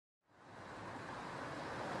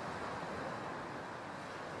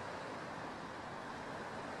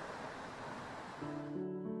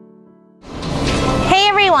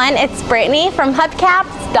everyone, it's Brittany from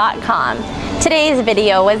Hubcaps.com. Today's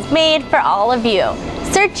video was made for all of you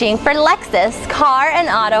searching for Lexus car and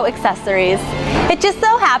auto accessories. It just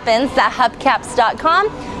so happens that Hubcaps.com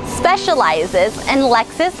specializes in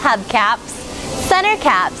Lexus hubcaps, center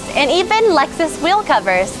caps, and even Lexus wheel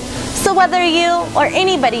covers. So whether you or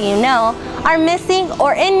anybody you know are missing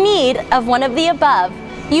or in need of one of the above,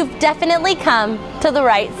 you've definitely come to the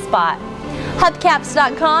right spot.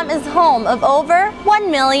 Hubcaps.com is home of over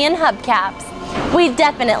 1 million hubcaps. We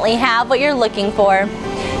definitely have what you're looking for.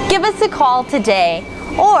 Give us a call today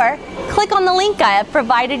or click on the link I have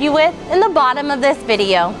provided you with in the bottom of this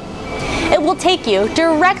video. It will take you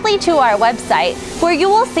directly to our website where you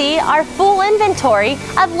will see our full inventory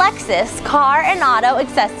of Lexus car and auto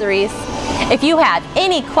accessories. If you have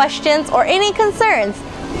any questions or any concerns,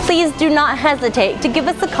 please do not hesitate to give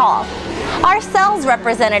us a call. Our sales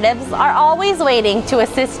representatives are always waiting to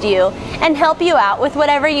assist you and help you out with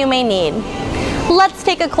whatever you may need. Let's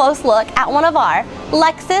take a close look at one of our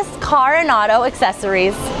Lexus car and auto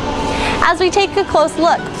accessories. As we take a close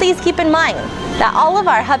look, please keep in mind that all of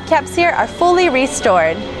our hubcaps here are fully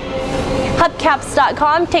restored.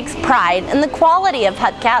 Hubcaps.com takes pride in the quality of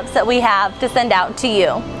hubcaps that we have to send out to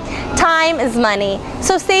you. Time is money,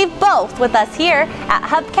 so save both with us here at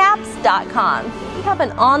Hubcaps.com. We have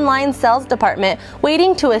an online sales department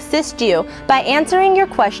waiting to assist you by answering your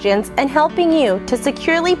questions and helping you to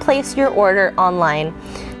securely place your order online.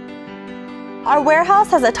 Our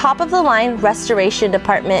warehouse has a top-of-the-line restoration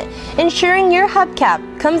department, ensuring your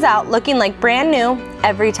hubcap comes out looking like brand new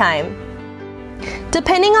every time.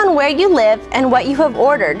 Depending on where you live and what you have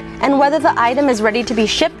ordered and whether the item is ready to be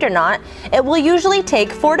shipped or not, it will usually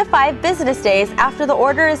take 4 to 5 business days after the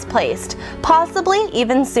order is placed, possibly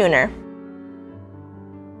even sooner.